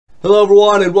Hello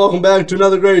everyone and welcome back to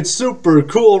another great super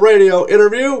cool radio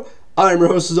interview. I'm your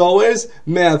host as always,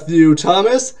 Matthew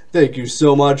Thomas. Thank you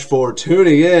so much for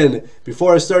tuning in.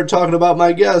 Before I start talking about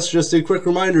my guests, just a quick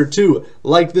reminder to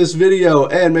like this video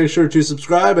and make sure to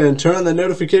subscribe and turn on the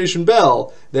notification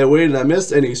bell. That way you don't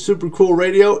miss any super cool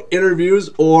radio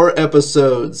interviews or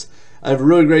episodes. I have a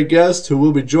really great guest who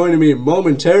will be joining me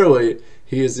momentarily.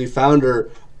 He is the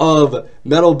founder of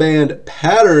metal band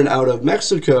Pattern out of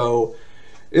Mexico.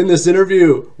 In this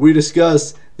interview, we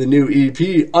discuss the new EP,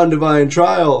 Undivine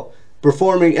Trial,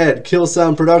 performing at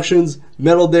Killsound Productions,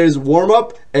 Metaldays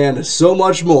warm-up, and so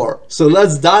much more. So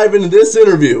let's dive into this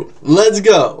interview. Let's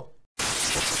go!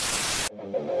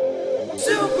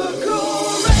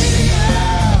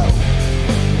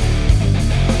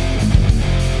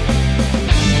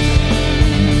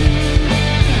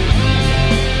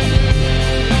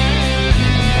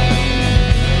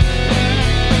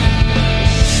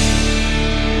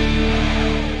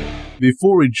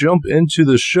 Before we jump into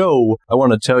the show, I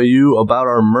want to tell you about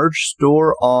our merch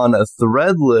store on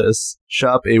Threadless.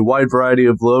 Shop a wide variety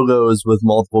of logos with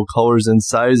multiple colors and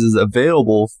sizes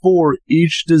available for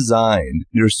each design.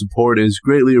 Your support is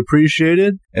greatly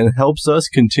appreciated and helps us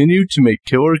continue to make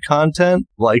killer content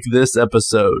like this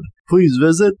episode. Please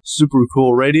visit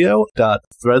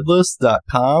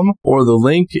supercoolradio.threadless.com or the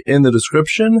link in the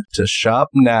description to shop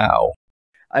now.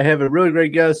 I have a really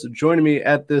great guest joining me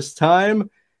at this time.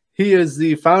 He is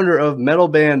the founder of metal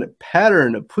band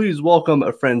Pattern. Please welcome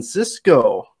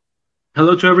Francisco.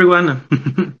 Hello to everyone.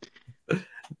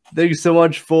 Thank you so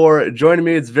much for joining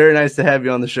me. It's very nice to have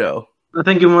you on the show.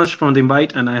 Thank you much for the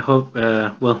invite, and I hope,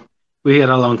 we get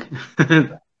along.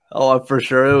 Oh, for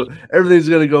sure. Everything's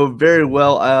going to go very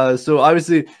well. So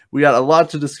obviously, we got a lot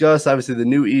to discuss. Obviously, the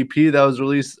new EP that was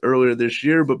released earlier this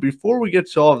year. But before we get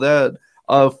to all of that,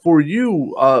 for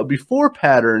you, before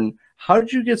Pattern, how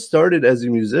did you get started as a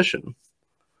musician?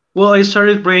 Well, I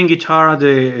started playing guitar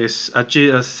at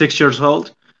 6 years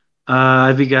old.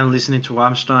 I began listening to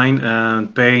Rammstein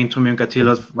and Pain, Tommy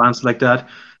Catilla, bands like that.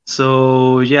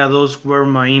 So yeah, those were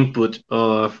my input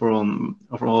from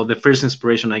the first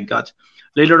inspiration I got.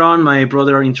 Later on, my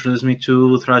brother introduced me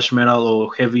to thrash metal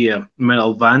or heavy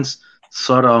metal bands,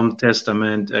 Sodom,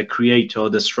 Testament, Creator,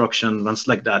 Destruction, bands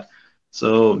like that.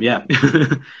 So yeah,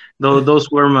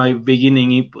 those were my beginning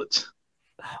inputs.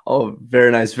 Oh,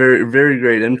 very nice, very very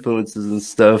great influences and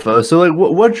stuff. So like,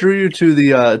 what drew you to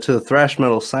the thrash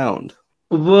metal sound?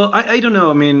 Well, I don't know.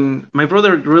 I mean, my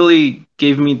brother really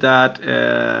gave me that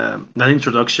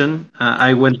introduction.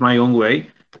 I went my own way,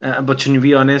 but to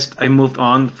be honest, I moved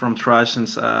on from thrash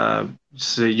since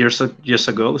years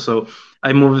ago. So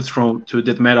I moved to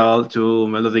death metal, to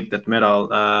melodic death metal,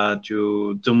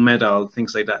 to doom metal,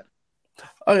 things like that.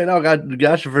 Okay, no,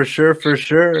 gotcha for sure, for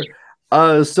sure.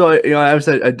 So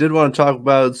obviously I did want to talk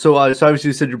about. So obviously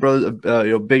you said your brother's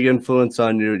big influence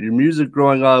on your music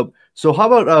growing up. So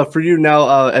how about for you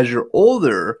now as you're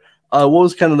older? What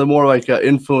was kind of the more like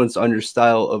influence on your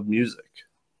style of music?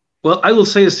 Well, I will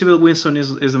say Steve Winston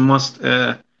is the most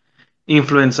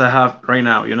influence I have right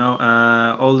now.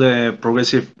 All the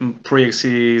progressive projects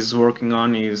he's working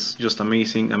on is just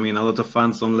amazing. I mean, a lot of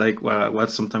fans don't like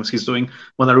what sometimes he's doing,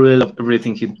 but I really love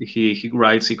everything he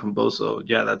writes, he composes. So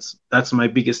yeah, that's my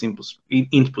biggest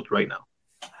input right now.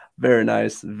 Very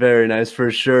nice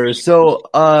for sure. So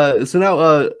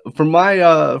now from my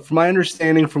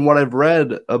understanding, from what I've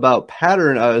read about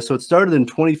Pattern, so it started in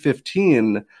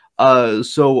 2015.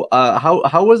 So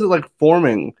how was it like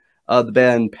forming the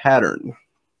band Pattern?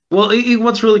 Well, it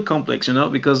was really complex,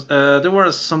 because there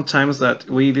were some times that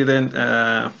we didn't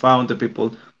found the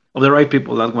right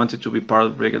people that wanted to be part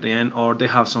of the break at the end, or they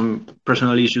have some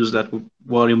personal issues that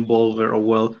were involved or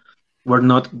were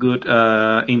not good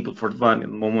input for the band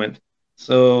in the moment.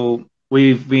 So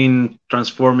we've been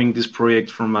transforming this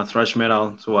project from a thrash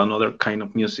metal to another kind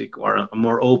of music, or a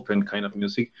more open kind of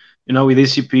music. With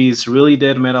this EP, it's really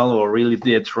death metal or really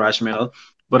dead thrash metal.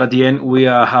 But at the end, we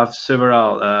have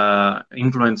several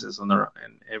influences on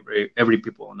every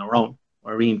people on our own,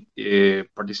 or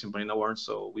participating in our own.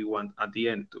 So we want at the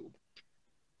end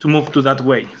to move to that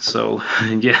way. So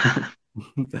yeah.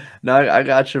 No, I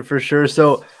got you for sure.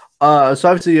 So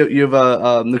obviously you have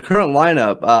the current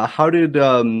lineup. How did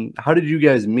you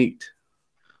guys meet?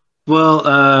 Well,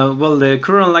 the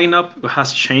current lineup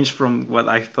has changed from what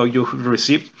I thought you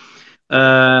received.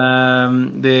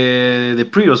 The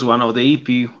previous one of the EP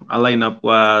lineup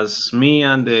was me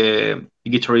and the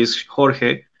guitarist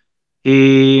Jorge.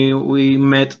 We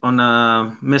met on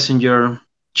a messenger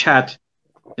chat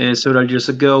several years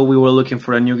ago. We were looking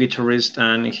for a new guitarist,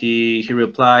 and he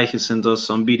replied. He sent us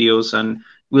some videos, and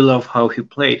we love how he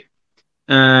played.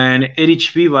 And Erich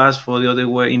Vivas, for the other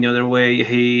way, in the other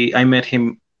way, I met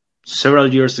him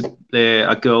several years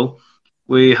ago.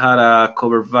 We had a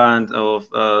cover band of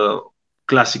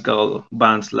classical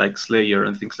bands like Slayer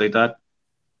and things like that.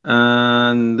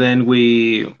 And then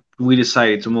we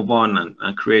decided to move on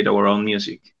and create our own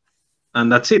music,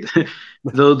 and that's it.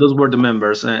 Those were the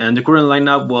members, and the current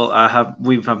lineup. Well,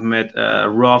 we have met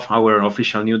Rob, our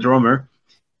official new drummer,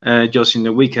 just in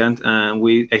the weekend, and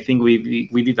I think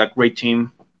we did a great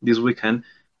team this weekend,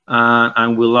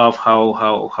 and we love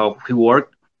how he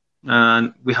worked.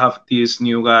 And we have this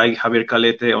new guy Javier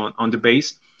Calete on the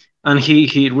bass, and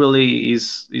he really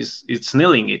is it's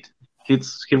nailing it. He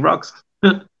rocks.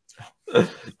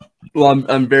 Well,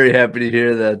 I'm very happy to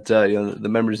hear that the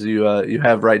members you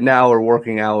have right now are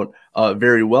working out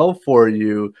very well for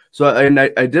you. So, and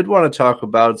I did want to talk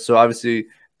about, so obviously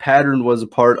Pattern was a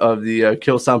part of the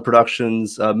Killsound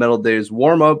Productions Metaldays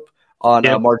warm up on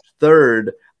Yeah. March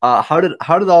 3rd. How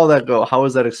did all that go? How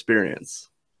was that experience?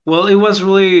 Well, it was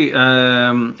really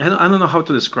I don't know how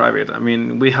to describe it. I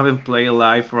mean, we haven't played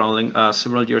live for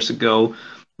several years ago.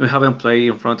 We haven't played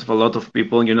in front of a lot of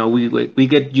people. You know, we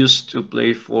get used to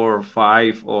play for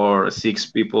 5 or 6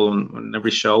 people on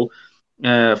every show,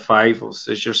 5 or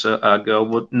 6 years ago.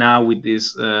 But now with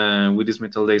this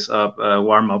Metal Days up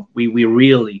warm up, we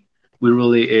really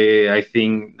I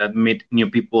think that meet new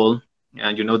people,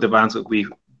 and you know the bands that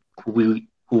who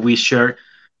we share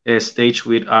stage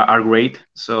with are great.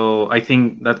 So I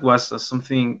think that was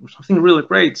something really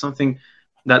great, something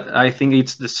that I think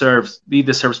it deserves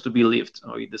to be lived,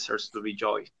 or it deserves to be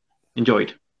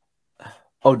enjoyed.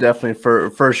 Oh, definitely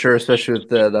for sure, especially with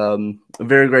that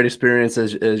very great experience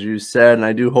as you said, and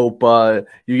I do hope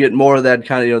you get more of that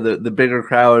kind of the bigger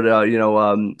crowd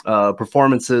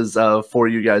performances for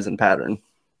you guys in Pattern.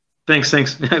 Thanks.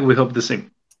 We hope the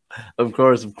same. Of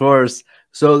course, of course.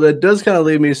 So that does kind of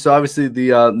lead me. So obviously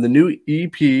the new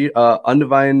EP,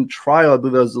 Undivine Trial, I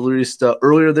believe that was released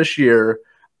earlier this year.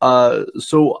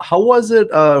 So how was it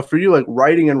for you, like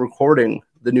writing and recording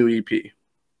the new EP?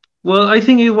 Well, I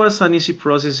think it was an easy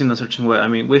process in a certain way. I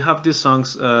mean, we have these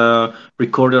songs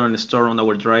recorded and stored on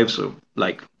our drive, so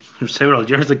like several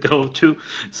years ago too.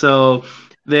 So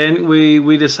then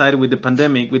we decided with the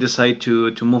pandemic, we decided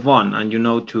to move on and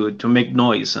to make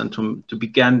noise and to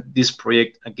begin this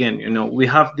project again. We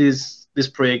have this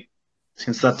project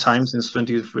since that time, since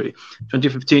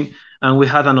 2015, and we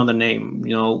had another name.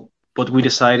 But we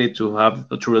decided to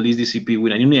release this EP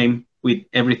with a new name, with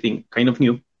everything kind of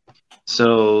new,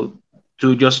 so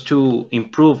to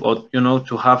improve, or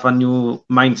to have a new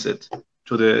mindset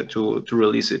to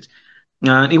release it.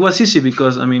 And it was easy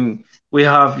because, I mean, we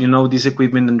have this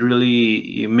equipment, and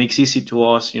really it makes easy to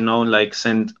us, like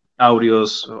send audio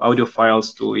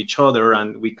files to each other,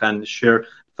 and we can share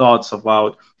thoughts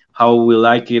about how we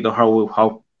like it, or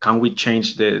how can we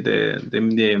change the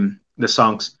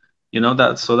songs.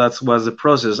 That was the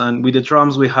process. And with the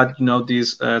drums, we had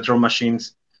these drum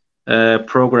machines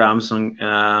programs on,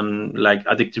 like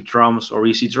Addictive Drums or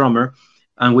Easy Drummer,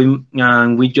 and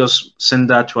we just send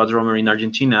that to a drummer in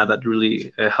Argentina that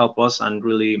really helped us, and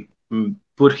really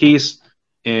put his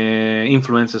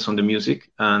influences on the music.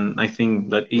 And I think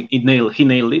that he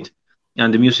nailed it,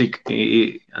 and the music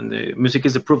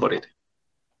is the proof of it.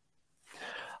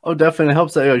 Oh, definitely. It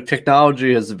helps that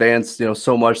technology has advanced,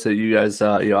 so much that you guys,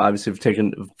 obviously have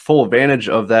taken full advantage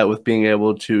of that with being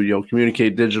able to,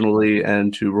 communicate digitally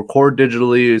and to record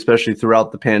digitally, especially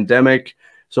throughout the pandemic.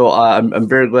 So I'm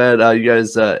very glad you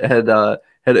guys had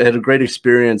a great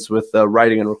experience with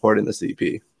writing and recording this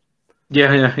EP.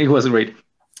 Yeah, it was great.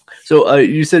 So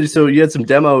you said you had some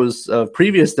demos,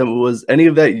 previous demo. Was any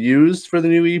of that used for the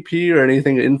new EP, or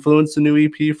anything that influenced the new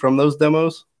EP from those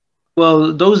demos?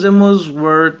 Well, those demos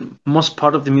were most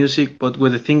part of the music, but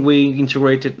with the thing we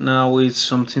integrated now is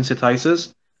some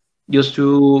synthesizers, just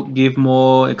to give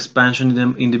more expansion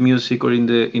in the music, or in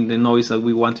the noise that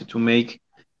we wanted to make,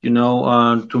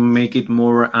 to make it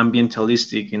more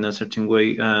ambientalistic in a certain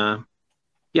way.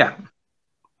 Yeah.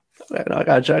 No, I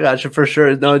got you for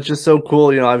sure. No, it's just so cool.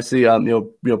 Obviously,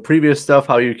 previous stuff,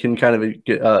 how you can kind of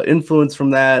get influence from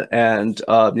that, and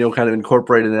kind of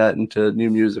incorporating that into new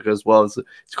music as well. It's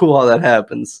cool how that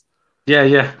happens.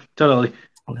 Yeah, totally.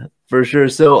 For sure.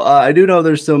 So I do know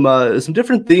there's some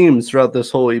different themes throughout this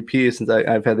whole EP, since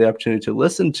I've had the opportunity to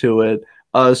listen to it.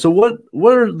 So what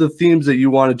are the themes that you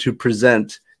wanted to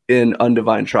present in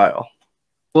Undivine Trial?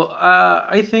 Well,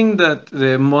 I think that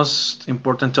the most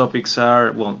important topics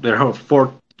are, well, there are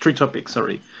three topics,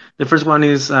 sorry. The first one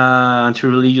is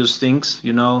anti-religious things.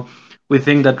 We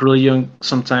think that religion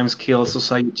sometimes kills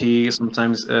society,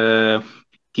 sometimes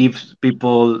gives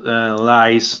people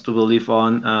lies to believe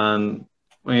on, and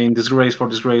in disgrace for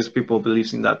disgrace, people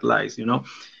believes in that lies. The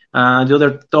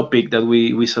other topic that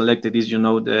we selected is,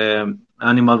 the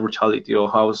animal brutality, or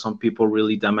how some people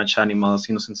really damage animals,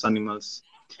 innocent animals,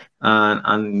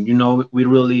 and we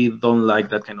really don't like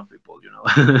that kind of people.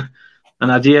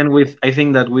 And at the end, with I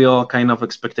think that we all kind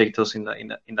of spectators in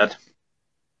that,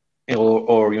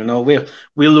 or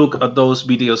we look at those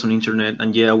videos on internet,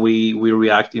 and yeah, we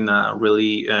react in a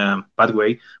really bad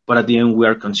way, but at the end we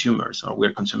are consumers, or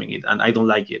we're consuming it, and I don't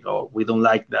like it, or we don't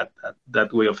like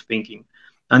that way of thinking.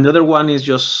 And the other one is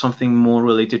just something more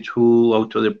related to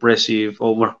autodepressive,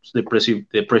 or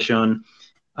depression,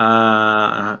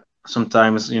 uh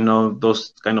sometimes,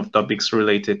 those kind of topics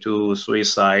related to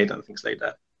suicide and things like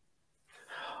that.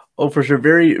 Oh, for sure.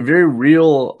 Very, very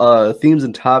real themes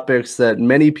and topics that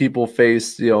many people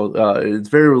face. It's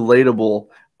very relatable.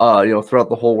 Throughout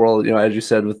the whole world. As you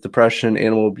said, with depression,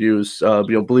 animal abuse,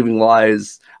 believing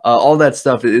lies, all that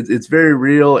stuff. It's very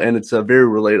real and it's very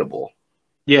relatable.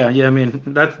 Yeah, I mean,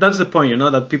 that's the point,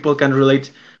 that people can relate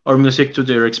our music to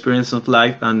their experience of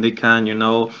life, and they can,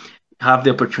 have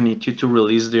the opportunity to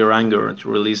release their anger, to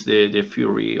release the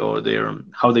fury, or their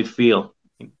how they feel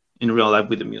in real life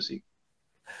with the music.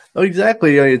 Oh,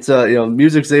 exactly. It's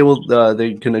music's able.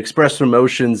 They can express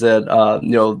emotions that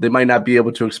they might not be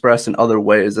able to express in other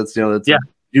ways. That's Yeah, a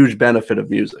huge benefit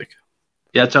of music.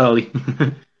 yeah, totally.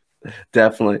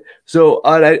 Definitely. So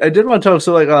I did want to talk.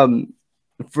 So like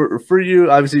for you,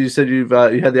 obviously you said you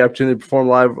had the opportunity to perform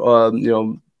live.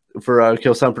 For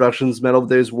Killsound Productions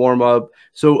Metaldays warm up.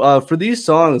 So for these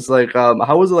songs, like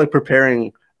how was it like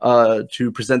preparing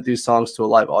to present these songs to a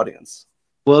live audience?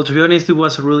 Well, to be honest, it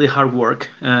was really hard work,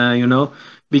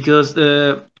 because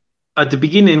at the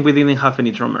beginning we didn't have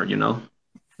any drummer.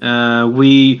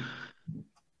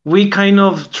 We kind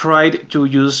of tried to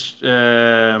use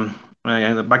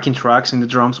backing tracks in the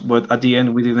drums, but at the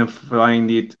end we didn't find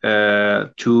it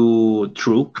too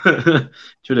true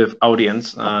to the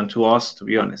audience and to us, to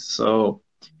be honest. So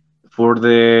for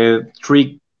the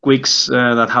 3 weeks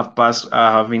that have passed,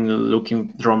 I have been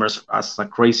looking drummers as a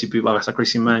crazy people, as a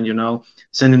crazy man,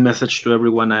 sending message to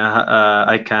everyone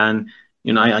I can.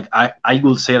 I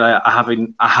will say that I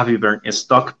have even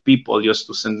stuck people just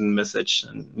to send a message,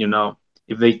 and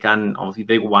if they can, or if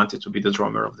they wanted to be the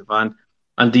drummer of the band.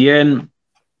 At the end,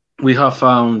 we have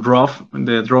found Rolf,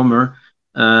 the drummer,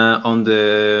 on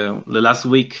the last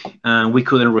week, and we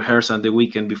couldn't rehearse on the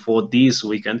weekend before this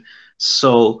weekend,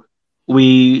 so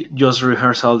we just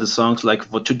rehearsed all the songs like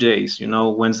for 2 days,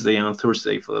 Wednesday and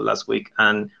Thursday for the last week,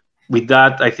 and with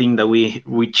that, I think that we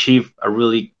achieved a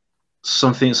really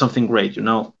something great.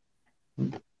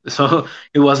 So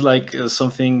it was like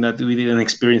something that we didn't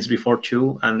experience before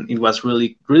too, and it was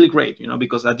really really great,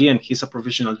 because at the end he's a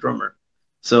professional drummer,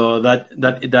 so that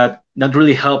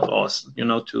really helped us,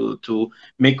 to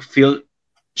make feel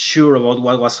sure about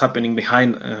what was happening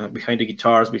behind the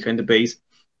guitars, behind the bass,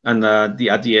 and at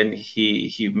the end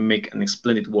he make an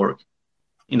splendid work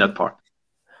in that part.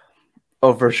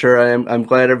 Oh, for sure. I'm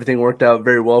glad everything worked out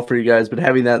very well for you guys. But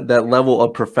having that level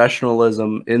of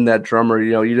professionalism in that drummer,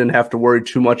 you didn't have to worry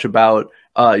too much about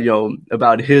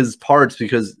about his parts,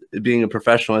 because being a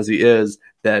professional as he is,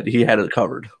 that he had it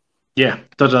covered. Yeah,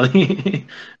 totally.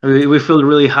 We feel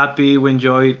really happy. We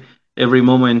enjoyed every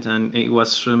moment, and it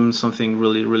was something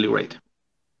really really great.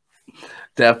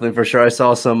 Definitely, for sure. I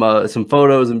saw some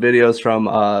photos and videos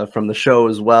from the show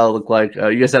as well. It looked like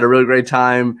you guys had a really great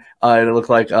time, and it looked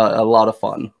like a lot of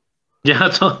fun. Yeah,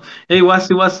 it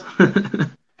was.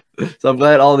 So I'm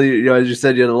glad all the as you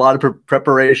said, you had a lot of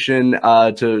preparation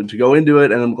to go into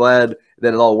it, and I'm glad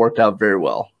that it all worked out very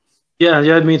well.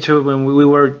 Yeah, me too. When we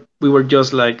were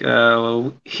just like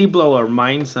he blew our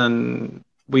minds, and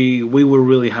we were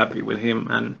really happy with him,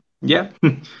 and yeah,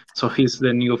 so he's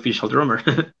the new official drummer.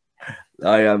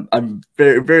 I'm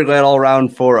very very glad all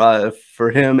around for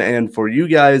him and for you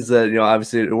guys that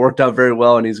obviously it worked out very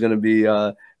well, and he's going to be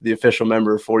the official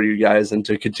member for you guys, and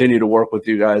to continue to work with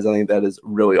you guys. I think that is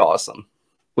really awesome.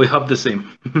 We hope the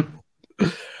same.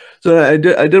 So I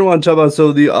did want to talk about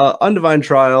the Undivine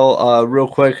Trial real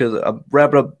quick, because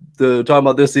wrapping up talking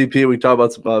about this EP. We talk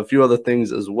about a few other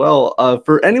things as well.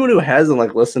 For anyone who hasn't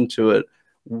listened to it,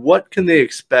 what can they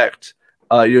expect?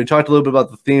 You talked a little bit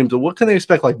about the themes, but what can they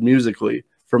expect musically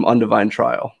from Undivine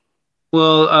Trial?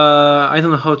 Well, I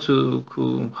don't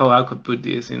know how I could put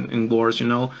this in words.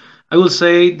 I will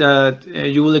say that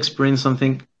you will experience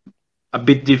something a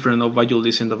bit different of what you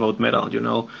listened about metal.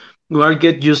 we are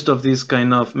get used of these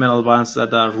kind of metal bands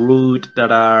that are rude, that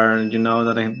are,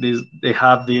 that they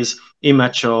have this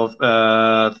image of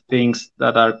things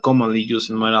that are commonly used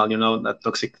in metal, that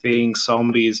toxic things,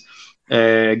 zombies,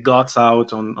 gods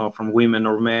out on or from women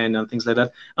or men and things like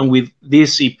that. And with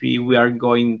this EP, we are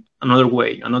going another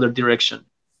way, another direction.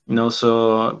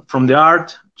 So from the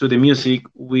art to the music,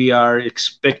 we are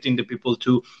expecting the people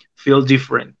to feel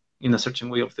different in a certain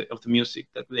way of the music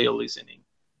that they are listening.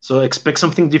 So expect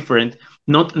something different,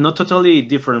 not totally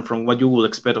different from what you would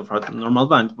expect of a normal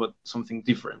band, but something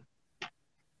different.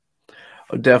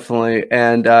 Definitely.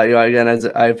 And again, as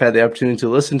I've had the opportunity to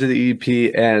listen to the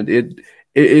EP, and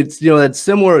it's it's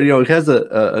similar. It has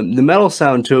the metal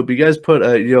sound to it, but you guys put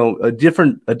a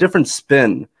different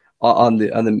spin on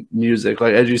the music.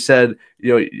 Like as you said,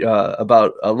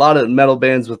 about a lot of metal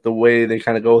bands with the way they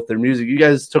kind of go with their music. You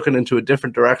guys took it into a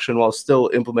different direction while still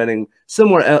implementing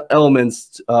similar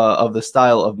elements of the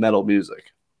style of metal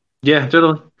music. Yeah,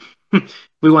 totally.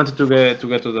 We wanted to get to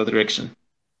that direction.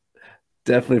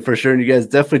 Definitely, for sure. And you guys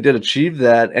definitely did achieve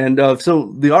that. And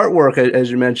so the artwork, as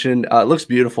you mentioned, looks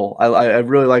beautiful. I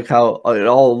really like how it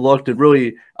all looked. It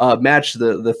really matched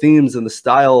the themes and the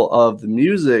style of the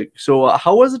music. So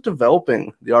how was it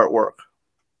developing the artwork?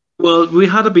 Well, we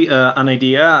had an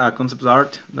idea, a concept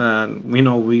art.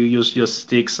 We use just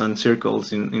sticks and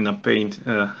circles in a paint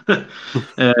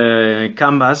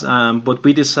canvas, but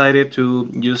we decided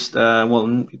to use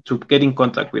to get in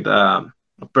contact with a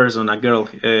person, a girl.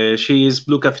 She is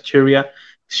Blue Cafeteria.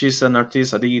 She's an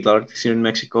artist, a digital artist here in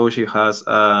Mexico. She has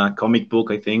a comic book,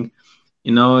 I think.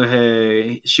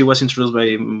 She was introduced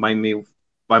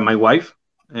by my wife,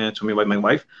 to me by my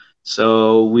wife.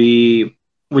 So we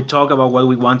talk about what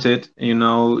we wanted.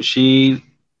 She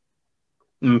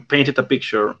painted a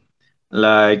picture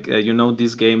like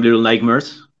this game Little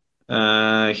Nightmares.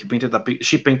 She painted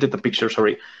a picture,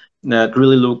 sorry, that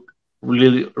really looked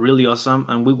really awesome,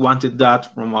 and we wanted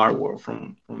that from our work,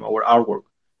 from our artwork,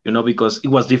 because it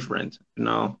was different,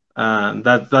 and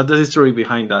that's the history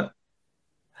behind that.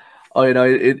 Oh,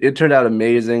 it turned out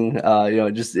amazing.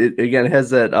 Just again, it has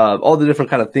that all the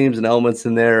different kind of themes and elements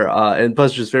in there, and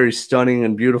plus just very stunning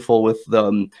and beautiful with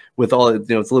all it's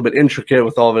a little bit intricate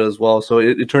with all of it as well. So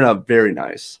it turned out very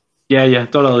nice. Yeah,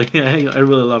 totally. I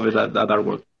really love it, that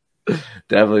artwork.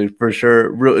 Definitely, for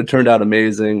sure, it turned out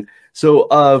amazing. So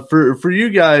for you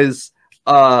guys,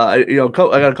 I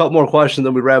got a couple more questions,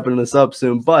 then we're wrapping this up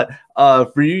soon. But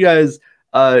for you guys,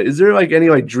 is there like any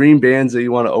like dream bands that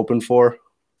you want to open for?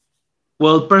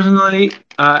 Well, personally,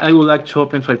 I would like to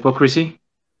open for Hypocrisy,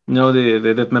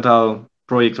 the death metal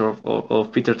project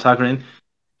of Peter Tägtgren.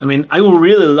 I mean, I would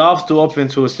really love to open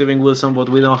to Steven Wilson, but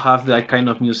we don't have that kind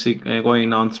of music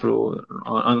going on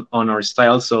on our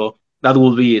style, so that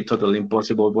will be totally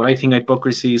impossible. But I think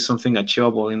Hypocrisy is something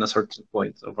achievable in a certain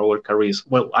point of our careers.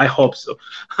 Well, I hope so.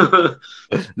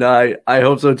 No, I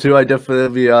hope so too. I definitely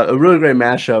be a really great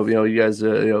mashup. You guys,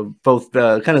 both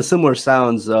kind of similar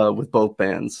sounds with both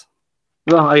bands.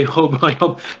 Well, I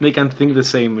hope they can think the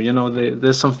same.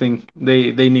 There's something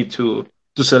they need to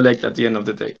select at the end of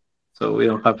the day, so we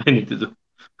don't have any to do.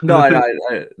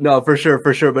 No, for sure.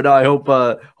 But no, I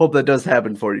hope that does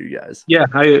happen for you guys. Yeah,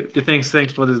 thanks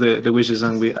for the wishes,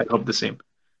 and I hope the same.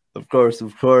 Of course.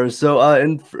 So,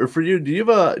 and for you, do you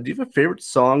have a favorite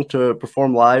song to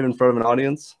perform live in front of an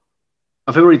audience?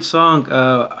 A favorite song?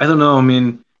 I don't know. I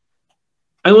mean,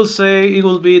 I will say it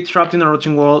will be "Trapped in a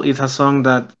Rotting World." It's a song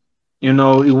that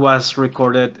it was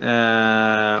recorded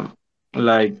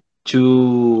like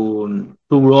too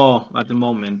raw at the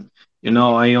moment.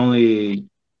 I only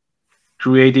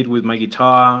created with my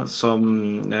guitar.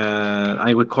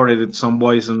 I recorded some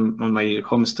voice on my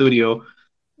home studio,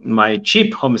 my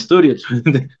cheap home studio,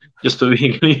 just to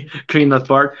be clean that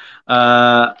part.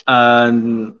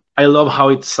 And I love how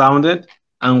it sounded.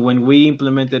 And when we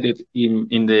implemented it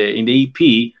in the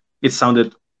EP, it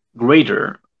sounded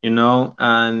greater,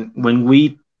 And when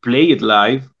we play it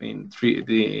live in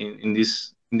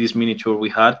this miniature we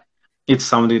had, it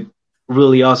sounded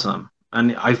really awesome,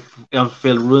 and I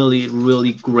felt really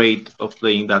really great of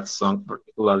playing that song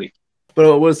particularly. But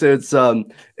I will say it's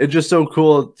just so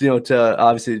cool, to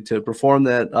obviously to perform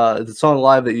that the song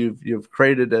live that you've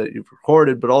created, you've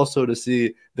recorded, but also to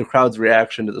see the crowd's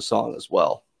reaction to the song as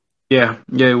well. Yeah,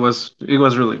 it was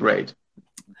really great.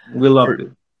 We loved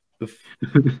it.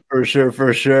 For sure.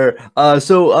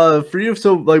 So for you,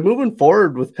 so like moving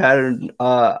forward with Pattern,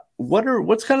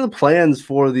 what's kind of the plans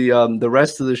for the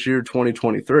rest of this year,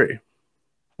 2023?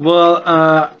 Well,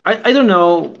 I don't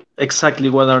know exactly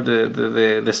what are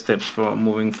the steps for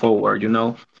moving forward.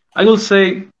 I will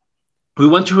say we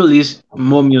want to release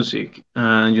more music,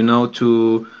 and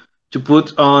to to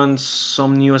put on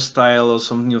some new style or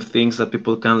some new things that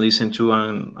people can listen to,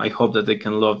 and I hope that they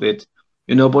can love it.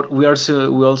 But we're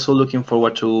also looking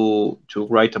forward to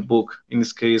write a book. In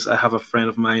this case, I have a friend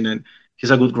of mine, and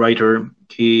he's a good writer.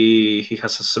 He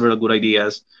has several good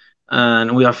ideas,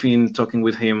 and we have been talking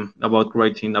with him about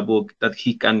writing a book that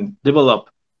he can develop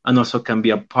and also can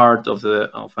be a part of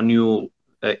a new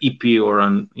EP or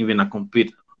even a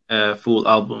complete full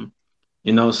album.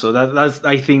 So that's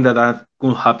I think that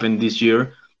could happen this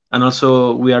year. And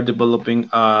also we are developing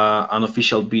an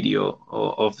official video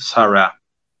of Sarah,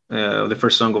 the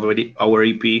first song of our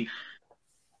EP.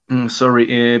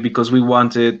 Sorry, because we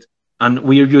wanted, and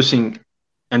we are using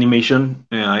animation.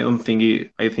 I don't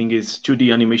think I think it's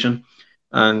 2D animation,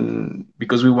 and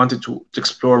because we wanted to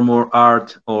explore more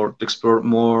art or to explore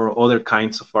more other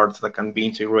kinds of art that can be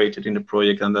integrated in the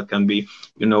project and that can be,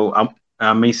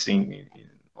 amazing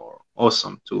or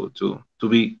awesome to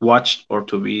be watched or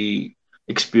to be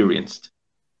experienced.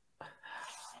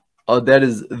 Oh, that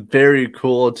is very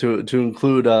cool to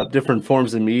include different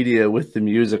forms of media with the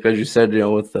music, as you said.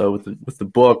 With the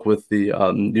book, with the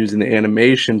using the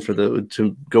animation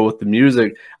to go with the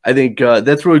music. I think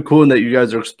that's really cool, and that you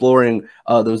guys are exploring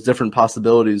those different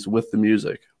possibilities with the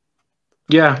music.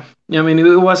 Yeah, I mean,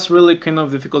 it was really kind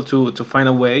of difficult to find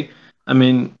a way. I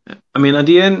mean, at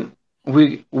the end,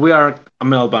 we are a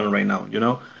metal band right now,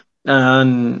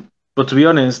 and but to be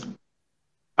honest,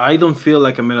 I don't feel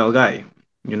like a metal guy,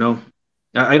 you know.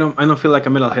 I don't feel like a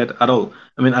metalhead at all.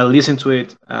 I mean, I listen to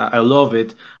it, I love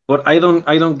it, but I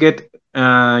don't get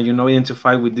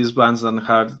identified with these bands that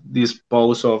have this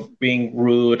pose of being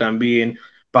rude and being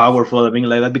powerful and being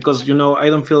like that because I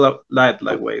don't feel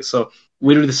that way. So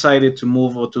we decided to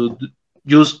move or to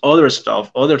use other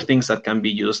stuff, other things that can be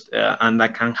used and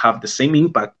that can have the same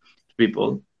impact to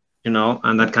people,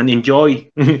 and that can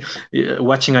enjoy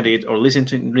watching at it or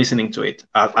listening to it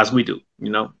as we do.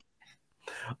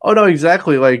 Oh no,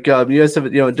 exactly. Like you guys have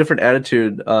a different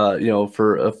attitude,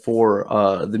 for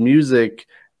the music,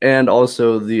 and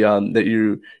also the that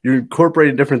you're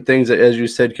incorporating different things that, as you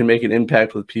said, can make an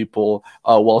impact with people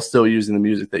while still using the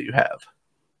music that you have.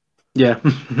 Yeah.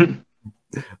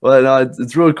 Well, no,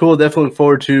 it's really cool. Definitely look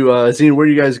forward to seeing where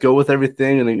you guys go with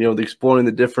everything, and exploring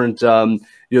the different the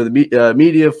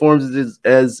media forms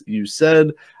as you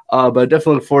said. But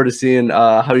definitely look forward to seeing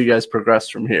how you guys progress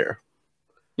from here.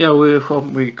 Yeah, we hope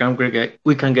we can get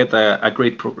a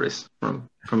great progress from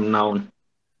now on.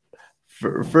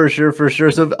 For sure, for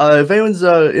sure. So, if anyone's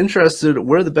interested,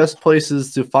 where are the best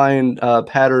places to find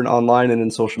Pattern online and in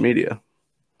social media?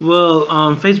 Well,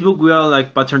 on Facebook we are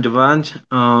like Pattern the Band.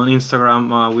 On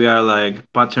Instagram we are like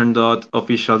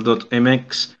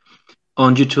pattern.official.mx.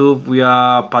 On YouTube we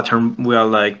are Pattern. We are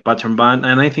like Pattern Band,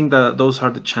 and I think that those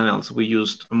are the channels we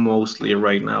used mostly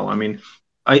right now. I mean,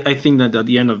 I think that at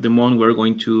the end of the month we're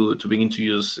going to begin to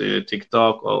use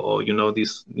TikTok or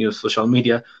this new social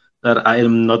media that I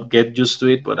am not get used to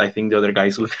it, but I think the other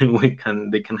guys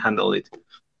they can handle it.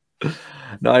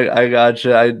 No, I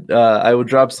gotcha. I will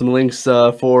drop some links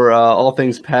for all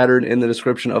things Pattern in the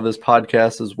description of this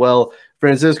podcast as well.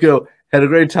 Francisco, had a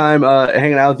great time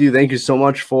hanging out with you. Thank you so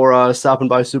much for stopping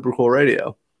by Super Cool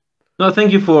Radio. No,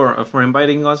 thank you for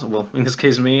inviting us. Well, in this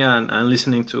case, me and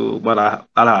listening to what I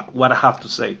have to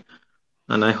say,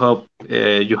 and I hope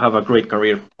you have a great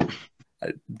career.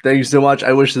 Thank you so much.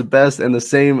 I wish the best, and the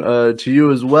same to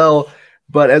you as well.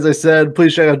 But as I said,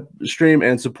 please check out the stream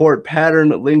and support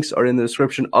Pattern. Links are in the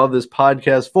description of this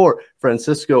podcast. For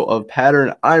Francisco of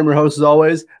Pattern, I'm your host as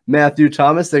always, Matthew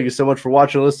Thomas. Thank you so much for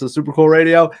watching and listening to Super Cool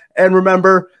Radio. And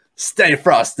remember, stay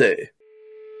frosty.